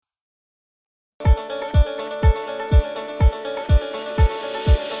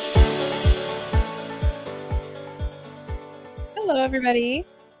Hello, everybody.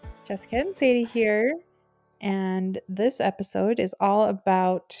 Jessica and Sadie here. And this episode is all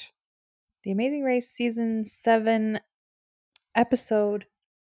about The Amazing Race Season 7, Episode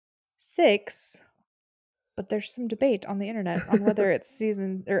 6. But there's some debate on the internet on whether it's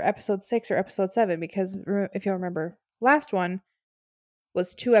season or Episode 6 or Episode 7, because if you'll remember, last one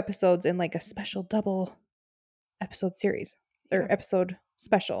was 2 episodes in like a special double episode series or episode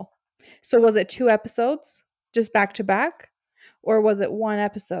special. So was it 2 episodes just back to back? Or was it 1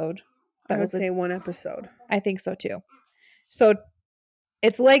 episode? I would say 1 episode. I think so too. So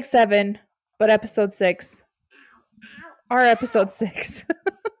it's like 7, but episode 6. Our episode 6.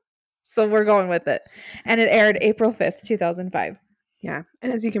 So we're going with it. And it aired April 5th, 2005. Yeah.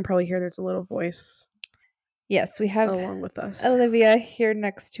 And as you can probably hear, there's a little voice. Yes, we have along with us. Olivia here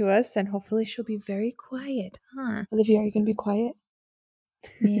next to us, and hopefully she'll be very quiet. Huh? Olivia, are you going to be quiet?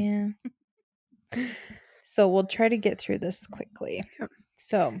 Yeah. So we'll try to get through this quickly. Yeah.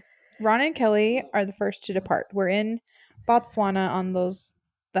 So Ron and Kelly are the first to depart. We're in Botswana on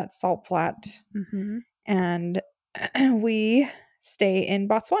that salt flat. Mm-hmm. And we stay in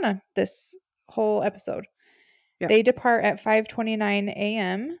Botswana this whole episode. Yep. They depart at 5:29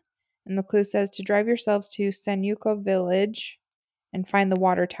 a.m. And the clue says to drive yourselves to Sanyuko village and find the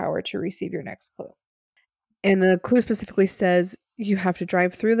water tower to receive your next clue. And the clue specifically says you have to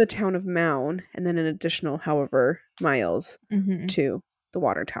drive through the town of Maun and then an additional however miles to the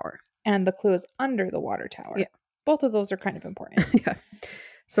water tower. And the clue is under the water tower. Yeah. Both of those are kind of important. Yeah.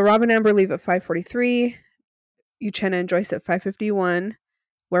 So Rob and Amber leave at 5:43. Uchenna and Joyce at 5:51,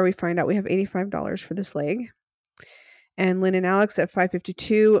 where we find out we have $85 for this leg. And Lynn and Alex at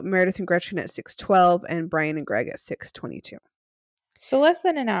 5:52, Meredith and Gretchen at 6:12, and Brian and Greg at 6:22. So less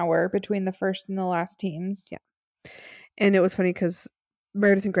than an hour between the first and the last teams. Yeah. And it was funny because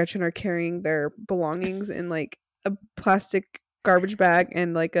Meredith and Gretchen are carrying their belongings in like a plastic garbage bag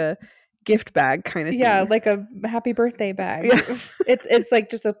and like a gift bag kind of thing. Yeah, like a happy birthday bag. Yeah. It's like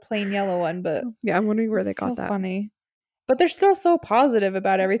just a plain yellow one, but yeah, I'm wondering where they got that. Funny. But they're still so positive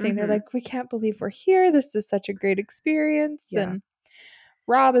about everything. They're like, we can't believe we're here. This is such a great experience. Yeah. And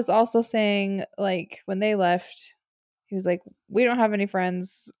Rob is also saying, like, when they left, he was like, we don't have any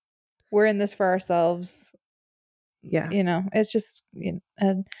friends. We're in this for ourselves. Yeah. You know, it's just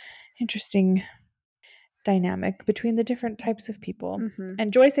an interesting dynamic between the different types of people.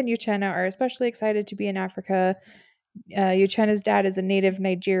 And Joyce and Uchenna are especially excited to be in Africa. Uchenna's dad is a native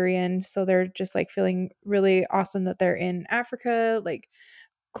Nigerian, so they're just like feeling really awesome that they're in Africa, like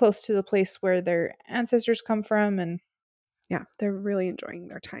close to the place where their ancestors come from. And yeah, they're really enjoying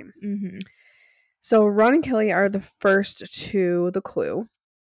their time. So Ron and Kelly are the first to the clue,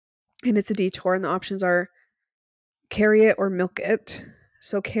 and it's a detour, and the options are carry it or milk it.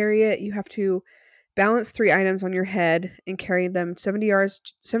 So carry it, you have to balance 3 items on your head and carry them 70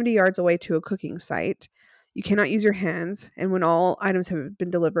 yards away to a cooking site. You cannot use your hands, and when all items have been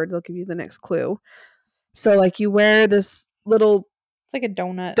delivered, they'll give you the next clue. So like you wear this little, it's like a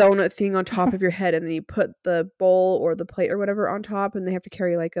donut thing on top of your head, and then you put the bowl or the plate or whatever on top, and they have to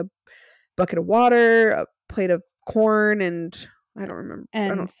carry like a bucket of water, a plate of corn, and I don't remember,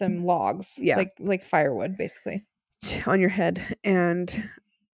 and some logs, like firewood basically on your head. And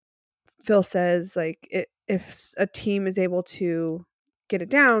Phil says like if a team is able to get it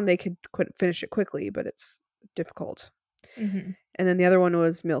down, they could finish it quickly, but it's difficult. And then the other one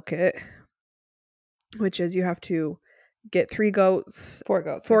was milk it, which is you have to get 4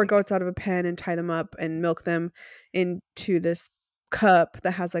 goats out of a pen and tie them up and milk them into this cup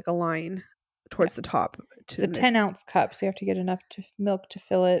that has like a line towards the top. It's a 10-ounce cup, so you have to get enough milk to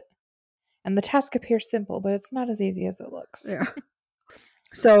fill it. And the task appears simple, but it's not as easy as it looks. Yeah.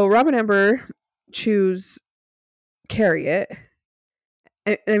 So Rob and Amber choose carry it.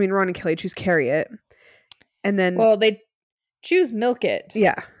 I mean, Ron and Kelly choose carry it. And then... well, they choose milk it.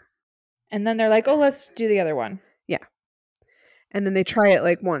 Yeah. And then they're like, oh, let's do the other one. Yeah. And then they try it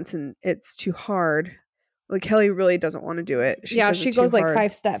like once, and it's too hard. Like, Kelly really doesn't want to do it. She goes like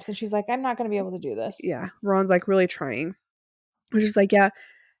 5 steps, and she's like, I'm not going to be able to do this. Yeah. Ron's like really trying. Which is like, yeah,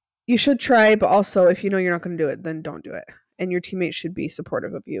 you should try, but also if you know you're not going to do it, then don't do it. And your teammates should be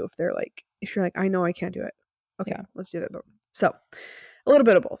supportive of you if you're like, I know I can't do it. Okay, let's do that though. So, a little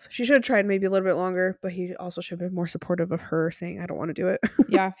bit of both. She should have tried maybe a little bit longer, but he also should have been more supportive of her, saying, I don't want to do it.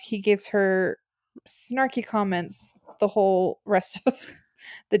 Yeah, he gives her snarky comments the whole rest of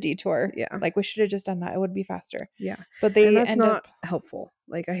the detour. Yeah. Like, we should have just done that. It would be faster. Yeah. But that's not helpful.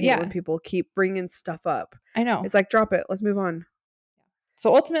 Like, I hate when people keep bringing stuff up. I know. It's like, drop it. Let's move on.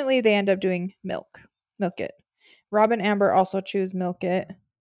 So, ultimately, they end up doing milk it. Rob and Amber also choose milk it.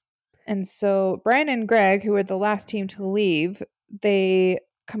 And so Brian and Greg, who were the last team to leave, they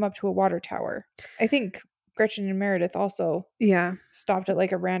come up to a water tower. I think Gretchen and Meredith also stopped at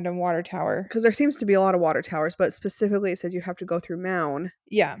like a random water tower. Because there seems to be a lot of water towers, but specifically it says you have to go through Mound,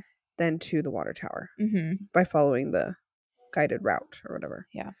 Yeah. then to the water tower Mm-hmm. by following the guided route or whatever.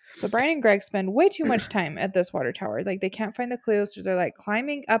 Yeah. But Brian and Greg spend way too much time at this water tower. Like they can't find the clue, so they're like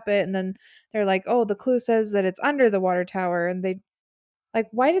climbing up it, and then they're like, "Oh, the clue says that it's under the water tower," and they like,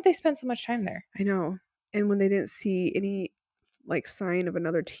 why did they spend so much time there? I know. And when they didn't see any like sign of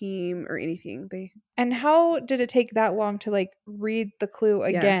another team or anything, they And how did it take that long to like read the clue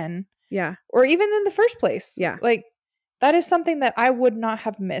again? Yeah. Or even in the first place? Yeah. Like that is something that I would not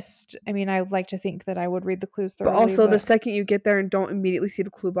have missed. I mean, I would like to think that I would read the clues But thoroughly, also the second you get there and don't immediately see the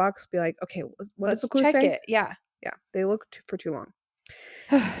clue box, be like, okay, what does let's the clue check say? it. Yeah. Yeah. They look for too long.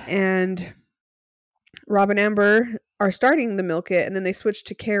 And Rob and Amber are starting the milk it, and then they switch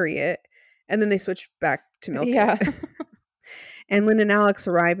to carry it, and then they switch back to milk it. And Lynn and Alex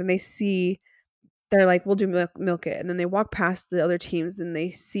arrive, and they see, they're like, we'll do milk it. And then they walk past the other teams, and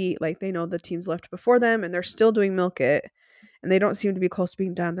they see, like, they know the teams left before them, and they're still doing milk it, and they don't seem to be close to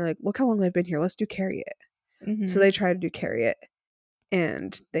being done. They're like, look how long they've been here. Let's do carry it. Mm-hmm. So they try to do carry it,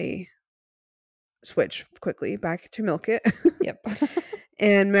 and they switch quickly back to milk it. Yep.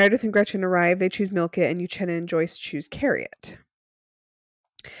 And Meredith and Gretchen arrive. They choose milk it, and Uchenna and Joyce choose carry it.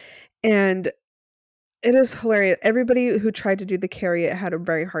 And it is hilarious. Everybody who tried to do the carry it had a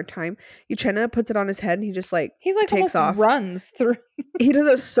very hard time. Uchenna puts it on his head, and he just like he's like takes almost off, runs through. He does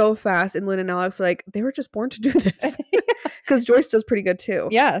it so fast, and Lynn and Alex are like, they were just born to do this. Because Joyce does pretty good too.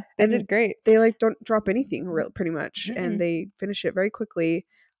 Yeah, they did great. They like don't drop anything pretty much. Mm-mm. And they finish it very quickly,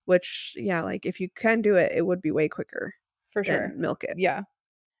 which, yeah, like if you can do it, it would be way quicker. For sure. Milk it. Yeah.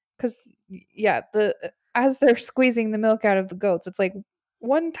 Because, yeah, as they're squeezing the milk out of the goats, it's like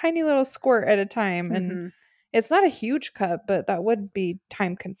one tiny little squirt at a time. And it's not a huge cup, but that would be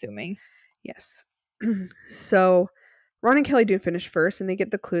time consuming. Yes. So Ron and Kelly do finish first, and they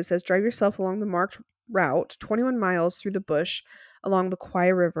get the clue. It says, drive yourself along the marked route 21 miles through the bush along the Kwai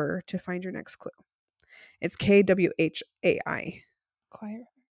River to find your next clue. It's Kwhai. Kwai.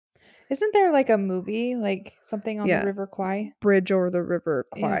 Isn't there like a movie, like something on the River Kwai? Bridge over the River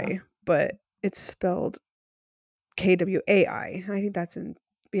Kwai, but it's spelled Kwai. I think that's in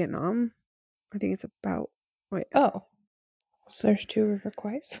Vietnam. I think it's about, wait. Oh. So there's 2 River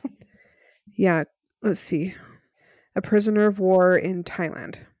Kwais? Yeah, let's see. A prisoner of war in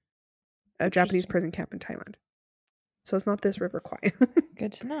Thailand. A Japanese prison camp in Thailand. So it's not this River Kwai.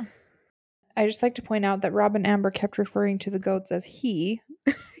 Good to know. I just like to point out that Rob and Amber kept referring to the goats as he.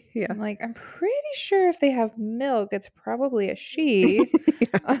 Yeah. I'm like, I'm pretty sure if they have milk, it's probably a she.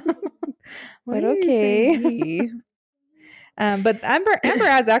 But okay. But Amber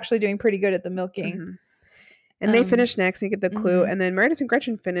is actually doing pretty good at the milking. Mm-hmm. And they finish next and get the clue. And then Meredith and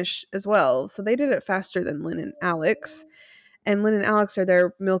Gretchen finish as well. So they did it faster than Lynn and Alex. And Lynn and Alex are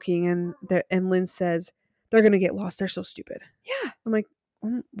there milking, and Lynn says, they're going to get lost. They're so stupid. Yeah. I'm like,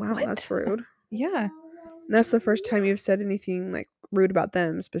 oh, wow, what? That's rude. Yeah. And that's the first time you've said anything like rude about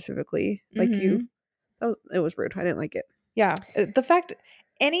them specifically. Like it was rude. I didn't like it. Yeah. The fact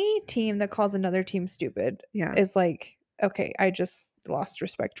any team that calls another team stupid is like, okay, I just lost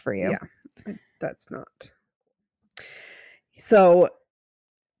respect for you. Yeah. That's not. So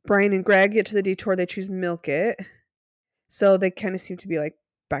Brian and Greg get to the detour. They choose milk it. So they kind of seem to be like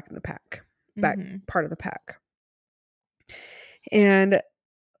back in the pack, back part of the pack. And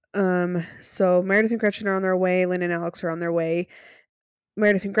so Meredith and Gretchen are on their way. Lynn and Alex are on their way.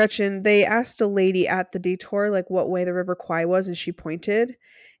 Meredith and Gretchen, they asked a lady at the detour like what way the River Kwai was, and she pointed.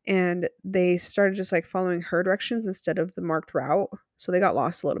 And they started just like following her directions instead of the marked route. So they got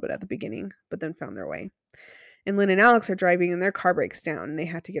lost a little bit at the beginning, but then found their way. And Lynn and Alex are driving, and their car breaks down, and they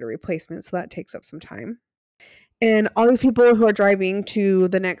had to get a replacement, so that takes up some time. And all these people who are driving to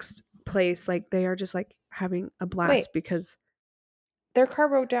the next place, like, they are just, like, having a blast because their car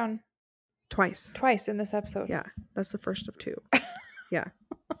broke down twice in this episode. Yeah, that's the first of 2. Yeah.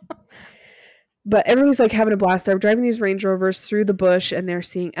 But everybody's, like, having a blast. They're driving these Range Rovers through the bush, and they're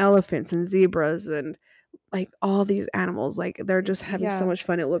seeing elephants and zebras and, like, all these animals. Like, they're just having so much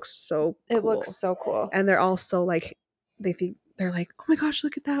fun. It looks so cool. It looks so cool. And they're all so, like, they're like, oh my gosh,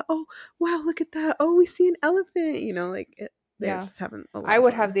 look at that. Oh, wow, look at that. Oh, we see an elephant. You know, like, they're just having a lot I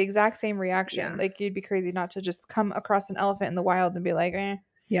would of fun. have the exact same reaction. Yeah. Like, you'd be crazy not to just come across an elephant in the wild and be like, eh.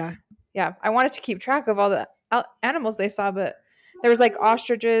 Yeah. Yeah. I wanted to keep track of all the animals they saw, but there was like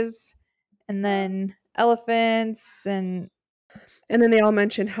ostriches and then elephants and then they all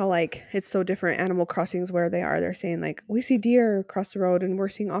mentioned how, like, it's so different Animal Crossings where they are. They're saying, like, we see deer across the road and we're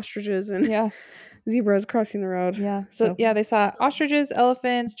seeing ostriches. And Zebras crossing the road. Yeah. So yeah, they saw ostriches,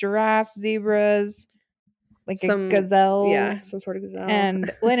 elephants, giraffes, zebras, like a gazelle. Yeah, some sort of gazelle. And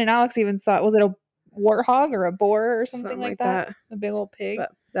Lynn and Alex even saw, was it a warthog or a boar or something Something like that? A big old pig.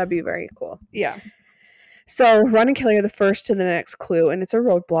 But that'd be very cool. Yeah. So Ron and Kelly are the first to the next clue, and it's a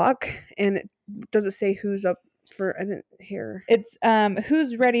roadblock. And does it say who's up for? I didn't hear. It's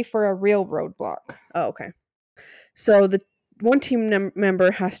who's ready for a real roadblock. Oh, okay. So the one team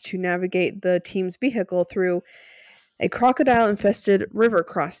member has to navigate the team's vehicle through a crocodile-infested river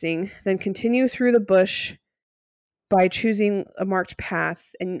crossing, then continue through the bush by choosing a marked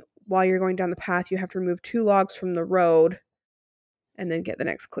path. And while you're going down the path, you have to remove 2 logs from the road and then get the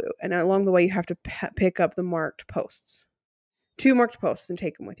next clue. And along the way, you have to pick up the marked posts. 2 marked posts and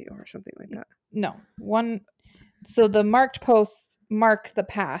take them with you or something like that. No. One. So the marked posts mark the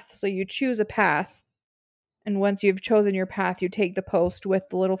path. So you choose a path. And once you've chosen your path, you take the post with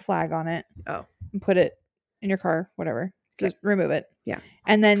the little flag on it. Oh. And put it in your car, whatever. Just remove it. Yeah.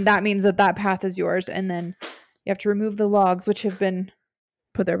 And then that means that path is yours. And then you have to remove the logs, which have been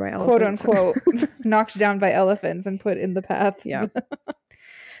put there by elephants. Quote, unquote, knocked down by elephants and put in the path. Yeah.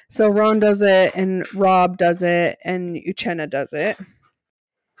 So Ron does it, and Rob does it, and Uchenna does it.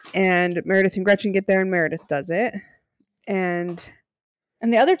 And Meredith and Gretchen get there, and Meredith does it. And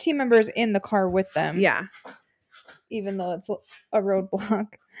the other team member is in the car with them. Yeah. Even though it's a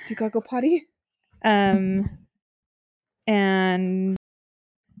roadblock. Do you gotta go potty? And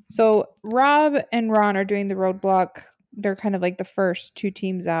so Rob and Ron are doing the roadblock. They're kind of like the first 2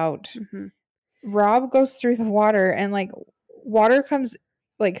 teams out. Mm-hmm. Rob goes through the water, and like water comes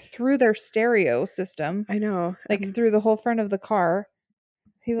like through their stereo system. I know. Like through the whole front of the car.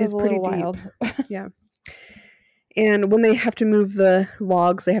 He was it's a pretty little deep. wild. Yeah. And when they have to move the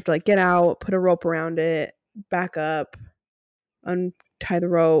logs, they have to like get out, put a rope around it, back up, untie the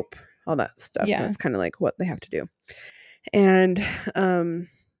rope, all that stuff. Yeah. That's kind of like what they have to do. And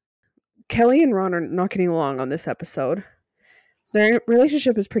Kelly and Ron are not getting along on this episode. Their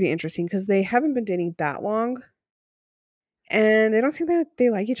relationship is pretty interesting because they haven't been dating that long. And they don't seem that they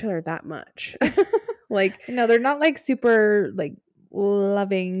like each other that much. Like, no, they're not like super like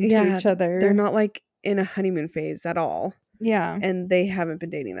loving to each other. They're not like in a honeymoon phase at all. Yeah. And they haven't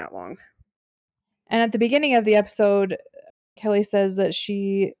been dating that long. And at the beginning of the episode, Kelly says that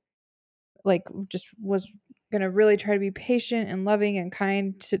she like just was gonna really try to be patient and loving and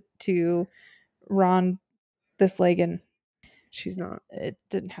kind to Ron this leg, and she's not. It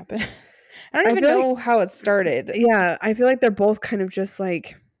didn't happen. I don't even know how it started. Yeah, I feel like they're both kind of just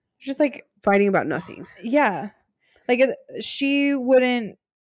like fighting about nothing. Yeah. Like she wouldn't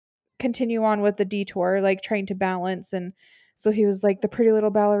continue on with the detour, like trying to balance, and so he was like, the pretty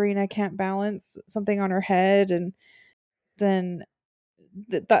little ballerina can't balance something on her head, and then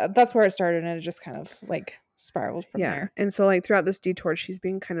that's where it started, and it just kind of like spiraled from there. And so like throughout this detour, she's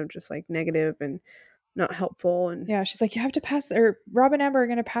being kind of just like negative and not helpful, and she's like, you have to pass, or Rob and Amber are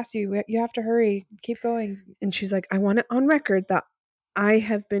gonna pass you. You have to hurry, keep going. And she's like, I want it on record that I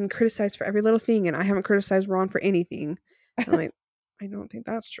have been criticized for every little thing, and I haven't criticized Ron for anything. I'm like, I don't think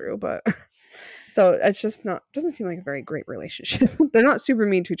that's true, but so it's just doesn't seem like a very great relationship. They're not super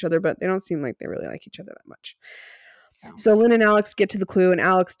mean to each other, but they don't seem like they really like each other that much. No. So Lynn and Alex get to the clue, and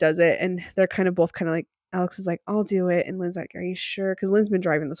Alex does it, and they're kind of both kind of like, Alex is like, I'll do it, and Lynn's like, are you sure? Because Lynn's been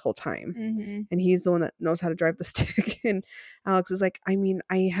driving this whole time, and he's the one that knows how to drive the stick. And Alex is like, I mean,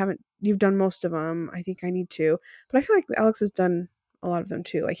 you've done most of them. I think I need to. But I feel like Alex has done a lot of them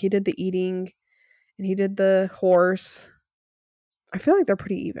too. Like he did the eating, and he did the horse. I feel like they're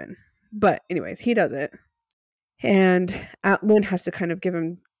pretty even. But anyways, he does it. And Lynn has to kind of give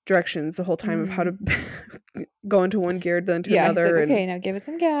him directions the whole time of how to go into one gear, then to another. He's like, okay, now give it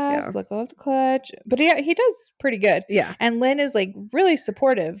some gas, let go of the clutch. But he does pretty good. Yeah. And Lynn is like really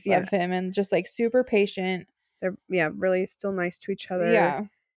supportive of him and just like super patient. They're really still nice to each other. Yeah.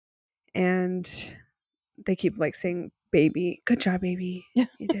 And they keep like saying, baby, good job, baby. You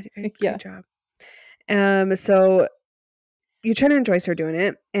did a good job. So Uchenna and Joyce are doing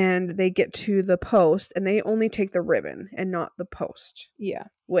it, and they get to the post, and they only take the ribbon and not the post. Yeah.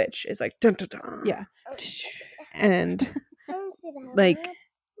 Which is like dun dun dun. Yeah. And like, let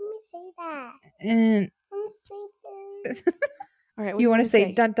me say that. And Let me say that. All right, you want to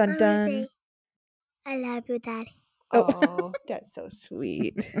say dun dun dun? Say, I love you, Daddy. Oh, that's so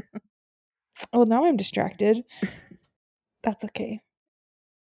sweet. Oh, now I'm distracted. That's okay.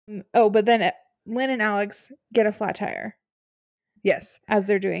 Oh, but then Lynn and Alex get a flat tire. Yes. As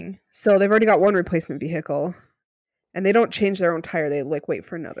they're doing. So they've already got one replacement vehicle, and they don't change their own tire. They like wait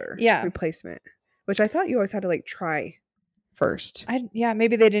for another replacement, which I thought you always had to like try. first.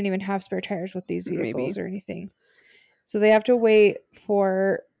 Maybe they didn't even have spare tires with these vehicles Maybe. or anything. So they have to wait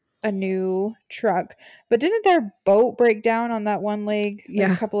for a new truck. But didn't their boat break down on that one leg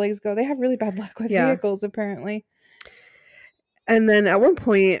like a couple legs ago? They have really bad luck with vehicles, apparently. And then at one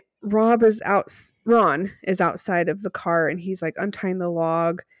point, Ron is outside of the car, and he's like untying the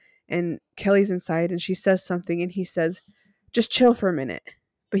log, and Kelly's inside, and she says something, and he says, "Just chill for a minute."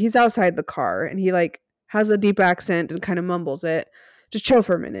 But he's outside the car, and he like has a deep accent and kind of mumbles it, "Just chill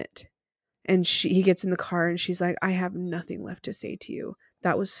for a minute." And he gets in the car, and she's like, "I have nothing left to say to you.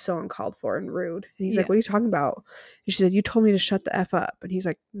 That was so uncalled for and rude." And he's like, "What are you talking about?" And she said, "You told me to shut the F up." And he's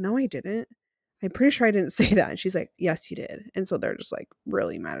like, "No, I didn't. I'm pretty sure I didn't say that." And she's like, "Yes, you did." And so they're just like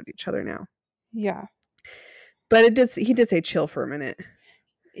really mad at each other now. Yeah. But he did say chill for a minute.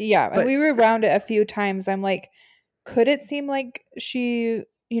 Yeah. And we rewound it a few times. I'm like, could it seem like she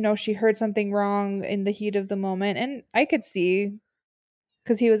heard something wrong in the heat of the moment? And I could see,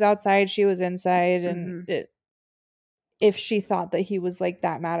 because he was outside, she was inside, and if she thought that he was like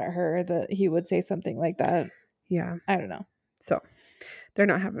that mad at her, that he would say something like that. Yeah. I don't know. So they're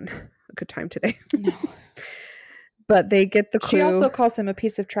not having a good time today. No. But they get the clue. She also calls him a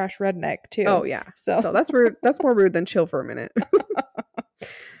piece of trash redneck too. Oh yeah. So that's rude. That's more rude than chill for a minute.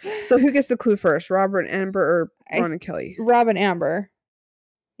 So who gets the clue first? Robert and Amber, or Ron and Kelly? Rob and Amber.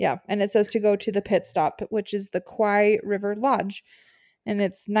 Yeah. And it says to go to the pit stop, which is the Kwai River Lodge. And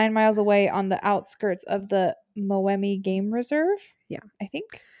it's 9 miles away on the outskirts of the Moemi Game Reserve. Yeah. I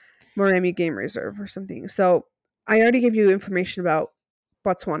think. Moemi Game Reserve or something. So I already gave you information about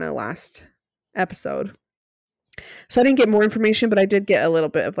Botswana last episode. So I didn't get more information, but I did get a little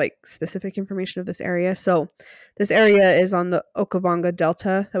bit of like specific information of this area. So this area is on the Okavango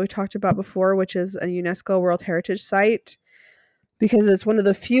Delta that we talked about before, which is a UNESCO World Heritage Site, because it's one of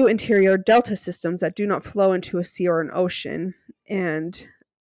the few interior delta systems that do not flow into a sea or an ocean, and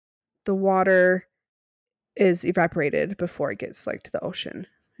the water is evaporated before it gets like to the ocean.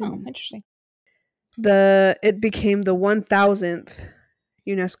 Oh, interesting. It became the 1000th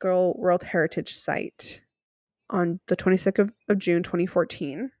UNESCO World Heritage Site on the 22nd of June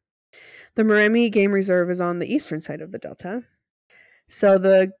 2014. The Moemi Game Reserve is on the eastern side of the delta. So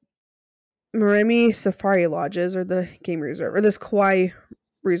the Moemi Safari Lodges, or the Game Reserve, or this Kauai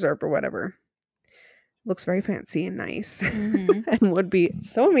Reserve or whatever, looks very fancy and nice and would be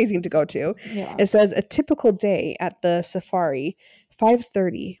so amazing to go to. Yeah. It says a typical day at the safari: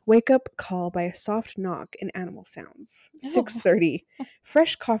 5:30, wake up call by a soft knock and animal sounds. 6:30,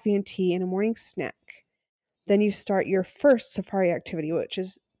 fresh coffee and tea and a morning snack. Then you start your first safari activity, which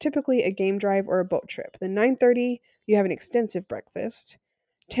is typically a game drive or a boat trip. Then 9:30, you have an extensive breakfast.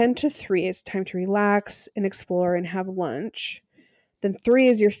 10 to 3 is time to relax and explore and have lunch. Then 3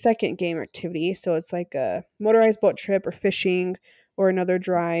 is your second game activity. So it's like a motorized boat trip or fishing or another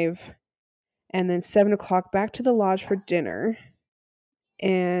drive. And then 7 o'clock, back to the lodge for dinner.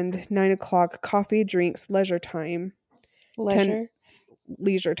 And 9 o'clock, coffee, drinks, leisure time.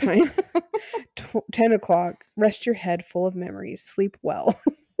 Leisure time. 10 o'clock, rest your head full of memories. Sleep well.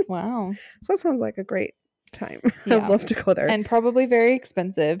 Wow. So that sounds like a great time. Yeah. I'd love to go there. And probably very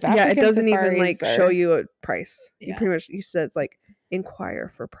expensive. Yeah, it doesn't even like show you a price. Yeah. You said it's like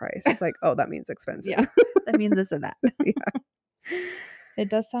inquire for price. It's like, oh, that means expensive. Yeah, that means this and that. Yeah. It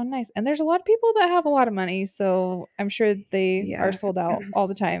does sound nice. And there's a lot of people that have a lot of money, so I'm sure they are sold out all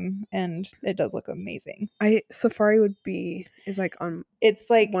the time, and it does look amazing. Safari is like on it's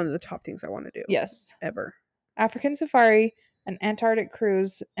like one of the top things I want to do. Yes. Ever. African safari, an Antarctic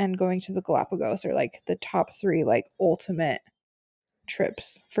cruise, and going to the Galapagos are like the top 3 like ultimate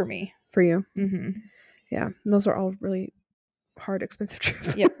trips for me. For you? Mm-hmm. Yeah. And those are all really hard, expensive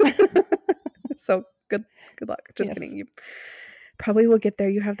trips. Yep. So good luck. Just kidding. You probably will get there.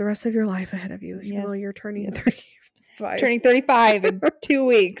 You have the rest of your life ahead of you, even though you're turning 35. Turning 35 in 2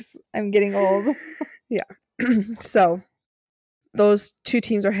 weeks. I'm getting old. Yeah. So those 2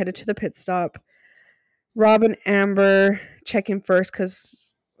 teams are headed to the pit stop. Rob and Amber check in first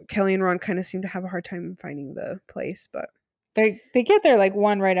because Kelly and Ron kind of seem to have a hard time finding the place, but they get there like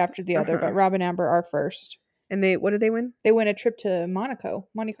one right after the other, but Rob and Amber are first. And what did they win? They win a trip to Monte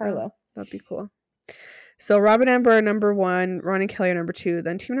Carlo. Oh, that'd be cool. So Rob and Amber are number 1, Ron and Kelly are number 2.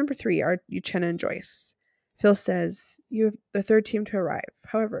 Then team number 3 are Uchenna and Joyce. Phil says, you have the third team to arrive.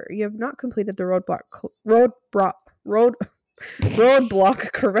 However, you have not completed the roadblock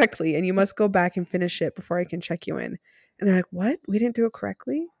correctly, and you must go back and finish it before I can check you in. And they're like, what? We didn't do it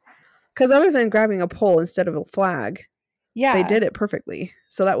correctly? Because other than grabbing a pole instead of a flag, they did it perfectly.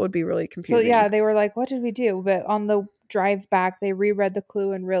 So that would be really confusing. So yeah, they were like, what did we do? But on the drive back, they reread the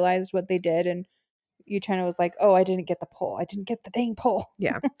clue and realized what they did. And Uchenna was like, oh, I didn't get the pole. I didn't get the dang pole.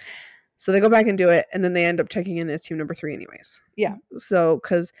 Yeah. So they go back and do it, and then they end up checking in as team number 3 anyways. Yeah. So,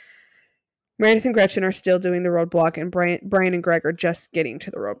 because Meredith and Gretchen are still doing the roadblock, and Brian and Greg are just getting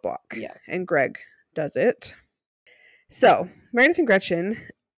to the roadblock. Yeah. And Greg does it. So, Meredith and Gretchen,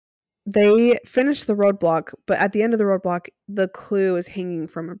 they finish the roadblock, but at the end of the roadblock, the clue is hanging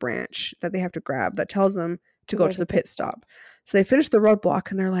from a branch that they have to grab that tells them to go to the pit stop. So they finish the roadblock,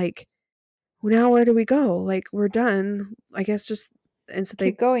 and they're like, well, now where do we go? Like, we're done. I guess just... And so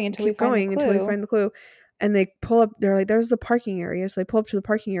they keep going until we find the clue. And they pull up, they're like, there's the parking area. So they pull up to the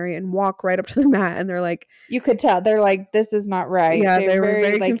parking area and walk right up to the mat. And they're like... You could tell. They're like, this is not right. Yeah, they were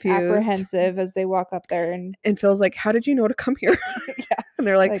very like, confused. apprehensive as they walk up there. And Phil's like, how did you know to come here? Yeah. And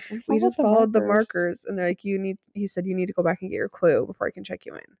they're like, we just followed the markers. markers. And they're like, he said, you need to go back and get your clue before I can check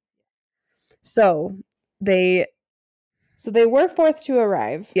you in. So they were fourth to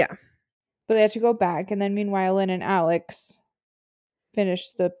arrive. Yeah. But they had to go back. And then meanwhile, Lynn and Alex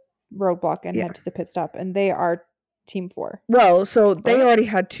finished the roadblock and head to the pit stop. And they are team 4. Well, so they already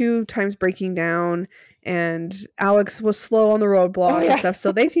had 2 times breaking down, and Alex was slow on the roadblock and stuff.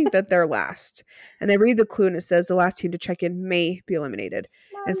 So they think that they're last. And they read the clue, and it says the last team to check in may be eliminated.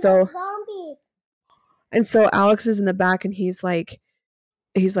 Mom, and so zombies. And so Alex is in the back, and he's like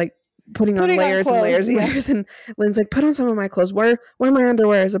putting on layers and layers and layers. And Lynn's like, put on some of my clothes. Where are my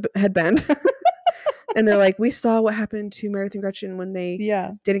underwear as a headband? And they're like, we saw what happened to Meredith and Gretchen when they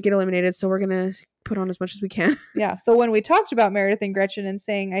didn't get eliminated, so we're gonna put on as much as we can. Yeah. So when we talked about Meredith and Gretchen and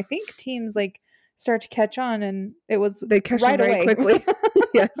saying, I think teams like start to catch on, and it was they catch right on very quickly.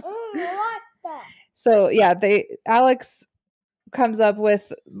 Yes. What the? So yeah, Alex comes up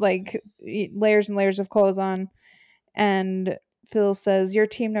with like layers and layers of clothes on, and Phil says, you're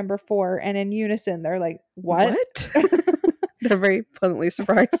team number 4, and in unison they're like, what? They're very pleasantly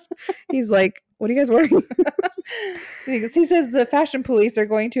surprised. He's like, what are you guys wearing? He says the fashion police are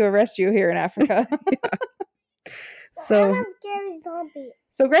going to arrest you here in Africa. So scary zombies.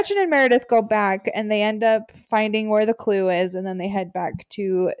 So Gretchen and Meredith go back, and they end up finding where the clue is, and then they head back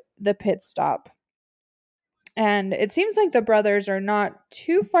to the pit stop. And it seems like the brothers are not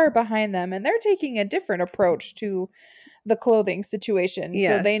too far behind them, and they're taking a different approach to the clothing situation.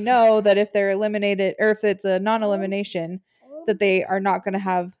 Yes. So they know that if they're eliminated, or if it's a non-elimination, that they are not going to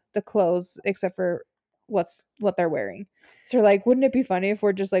have the clothes except for what they're wearing. So they're like, wouldn't it be funny if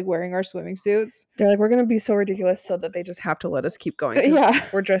we're just like wearing our swimming suits? They're like, we're going to be so ridiculous so that they just have to let us keep going. Yeah.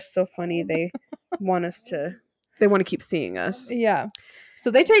 We're dressed so funny. They want to keep seeing us. Yeah. So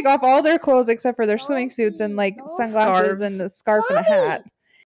they take off all their clothes except for their swimming suits and like sunglasses and a scarf and a hat.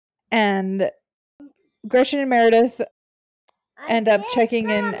 And Gretchen and Meredith end up checking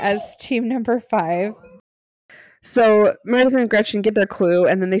in as team number 5. So Meredith and Gretchen get their clue,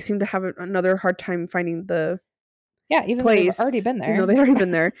 and then they seem to have another hard time finding the even place. Though they've already been there. No, they've already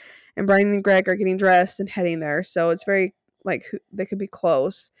been there. And Brian and Greg are getting dressed and heading there. So it's very like they could be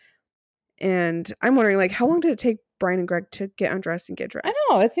close. And I'm wondering, like, how long did it take Brian and Greg to get undressed and get dressed? I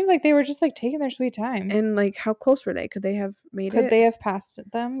know. It seemed like they were just like taking their sweet time. And like, how close were they? Could they have made it? Could they have passed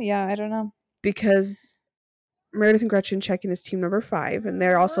them? Yeah, I don't know. Because Meredith and Gretchen check in as team number 5, and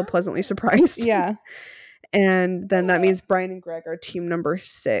they're also pleasantly surprised. Yeah. And then that means Brian and Greg are team number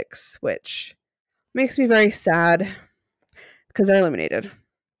 6, which makes me very sad because they're eliminated.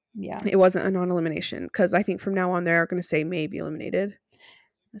 Yeah. It wasn't a non-elimination, because I think from now on they're going to say may be eliminated.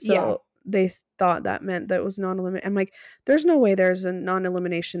 So they thought that meant that it was non-elimination. I'm like, there's no way there's a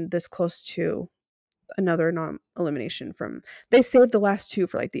non-elimination this close to another non-elimination from... They saved the last 2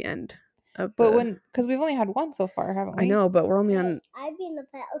 for like the end. But because we've only had 1 so far, haven't we? I know, but we're only on... I've been the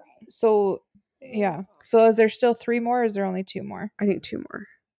pet. So, yeah. So is there still 3 more, or is there only 2 more? I think 2 more.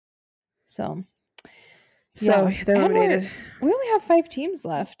 So they're eliminated. We only have 5 teams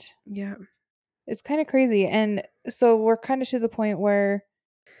left. Yeah. It's kind of crazy. And so we're kind of to the point where,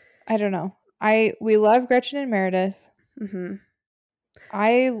 I don't know. We love Gretchen and Meredith. Mm-hmm.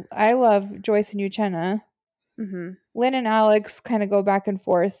 I love Joyce and Uchenna. Mm-hmm. Lynn and Alex kind of go back and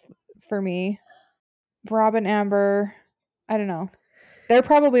forth for me. Rob and Amber, I don't know. They're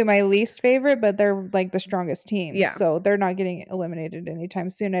probably my least favorite, but they're like the strongest team. Yeah. So they're not getting eliminated anytime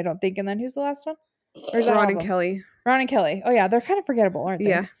soon, I don't think. And then who's the last one? Or is that Ron and Kelly. Ron and Kelly. Oh yeah, they're kind of forgettable, aren't they?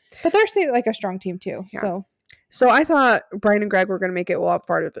 Yeah. But they're still like a strong team too. Yeah. So I thought Brian and Greg were going to make it a lot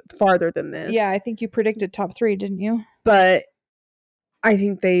farther than this. Yeah, I think you predicted top 3, didn't you? But I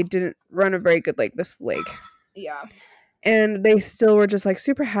think they didn't run a very good this leg. Yeah. And they still were just like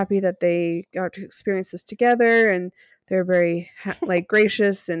super happy that they got to experience this together, and they're very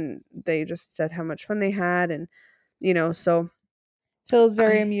gracious, and they just said how much fun they had, and so Phil's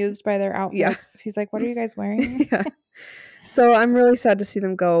very amused by their outfits. Yeah. He's like, "What are you guys wearing?" Yeah. So I'm really sad to see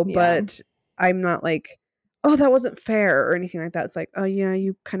them go, Yeah. but I'm not like, oh, that wasn't fair or anything like that. It's like, oh yeah,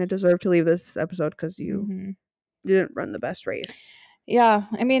 you kind of deserve to leave this episode because you Mhm. didn't run the best race. Yeah,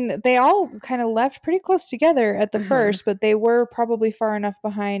 I mean, they all kind of left pretty close together at the first, but they were probably far enough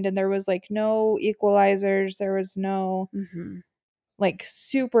behind, and there was like no equalizers. There was no like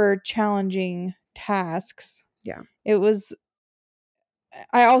super challenging tasks. Yeah. It was.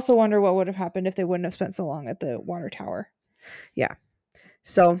 I also wonder what would have happened if they wouldn't have spent so long at the water tower. Yeah.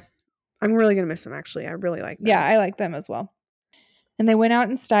 So I'm really gonna miss them. Actually, I really like them. Yeah, I like them as well. And they went out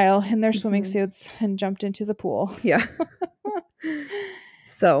in style in their swimming Mhm. suits and jumped into the pool. Yeah.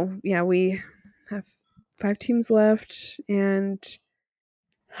 So yeah, we have 5 teams left, and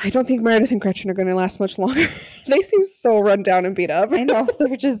I don't think Meredith and Gretchen are going to last much longer. They seem so run down and beat up. I know,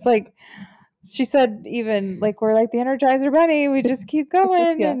 they're just like, she said, even like, we're like the Energizer Bunny. We just keep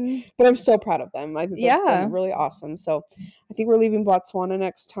going. Yeah. And But I'm so proud of them. I think they've yeah, been really awesome. So I think we're leaving Botswana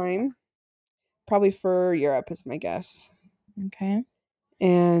next time. Probably for Europe is my guess. okay.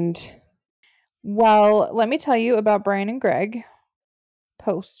 And Well, let me tell you about Brian and Greg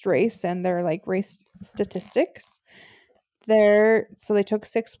post race and their like race statistics. So they took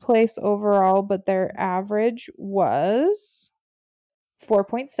 6th place overall, but their average was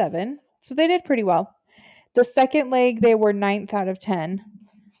 4.7. So they did pretty well. The second leg, they were 9th out of 10.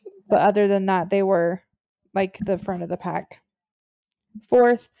 But other than that, they were like the front of the pack.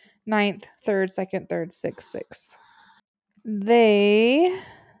 4th, 9th, 3rd, 2nd, 3rd, 6th, 6th. They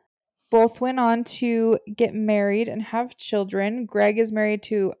both went on to get married and have children. Greg is married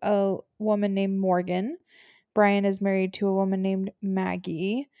to a woman named Morgan. Brian is married to a woman named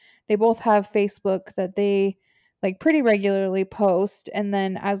Maggie. They both have Facebook that they like pretty regularly post. And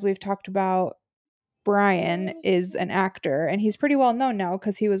then, as we've talked about, Brian is an actor and he's pretty well known now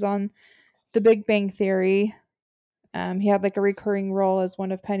because he was on The Big Bang Theory. He had like a recurring role as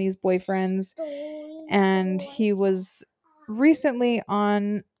one of Penny's boyfriends, and he was recently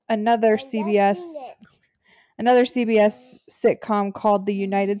on another CBS sitcom called The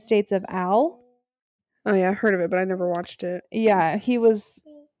United States of Al. oh yeah, I heard of it, but I never watched it. Yeah, he was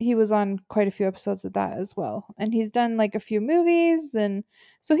on quite a few episodes of that as well. And he's done like a few movies, and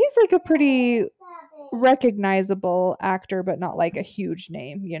so he's like a pretty recognizable actor, but not like a huge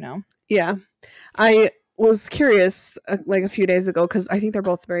name, you know. Yeah. I was curious like a few days ago because I think they're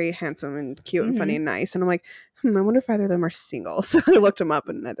both very handsome and cute and funny and nice. And I'm like, I wonder if either of them are single. So I looked them up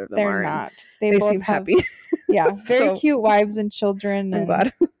and neither of them They're are. not. They They both seem have happy. yeah, very So cute wives and children. I'm And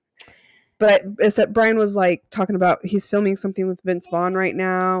glad. But it's that Brian was like talking about he's filming something with Vince Vaughn right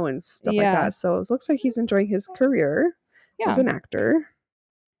now and stuff like yeah, that. So it looks like he's enjoying his career as yeah, an actor.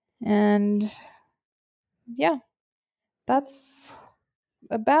 and yeah, that's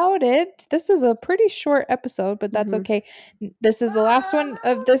about it. This is a pretty short episode, but that's okay. This is the last one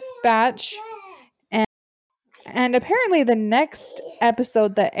of this batch, and apparently the next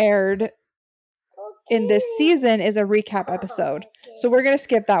episode that aired in this season is a recap episode. So we're gonna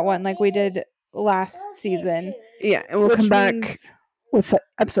skip that one like we did last season. Yeah, and we'll which come back means, with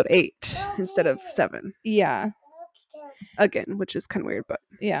episode 8 instead of 7 yeah, again, which is kind of weird, but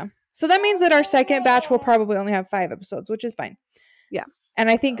yeah. So that means that our second batch will probably only have 5 episodes, which is fine. yeah. And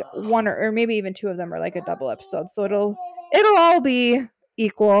I think one or maybe even 2 of them are like a double episode. So it'll all be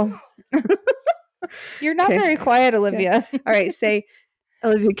equal. You're not Okay. very quiet, Olivia. All right,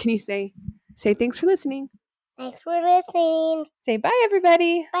 Olivia, can you say thanks for listening? Thanks for listening. Say bye,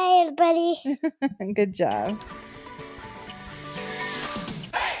 everybody. Bye, everybody. Good job.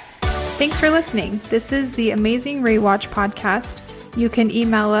 Thanks for listening. This is the Amazing Rewatch podcast. You can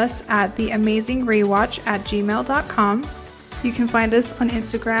email us at theamazingrewatch@gmail.com. You can find us on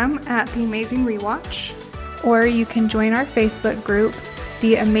Instagram at The Amazing Rewatch. Or you can join our Facebook group,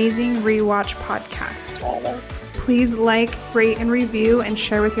 The Amazing Rewatch Podcast. Please like, rate, and review, and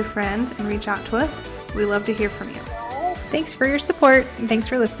share with your friends, and reach out to us. We love to hear from you. Thanks for your support, and thanks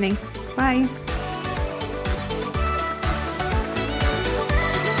for listening. Bye.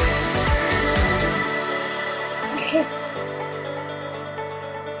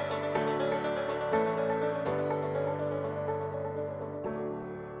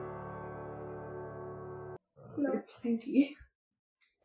 No, it's stinky.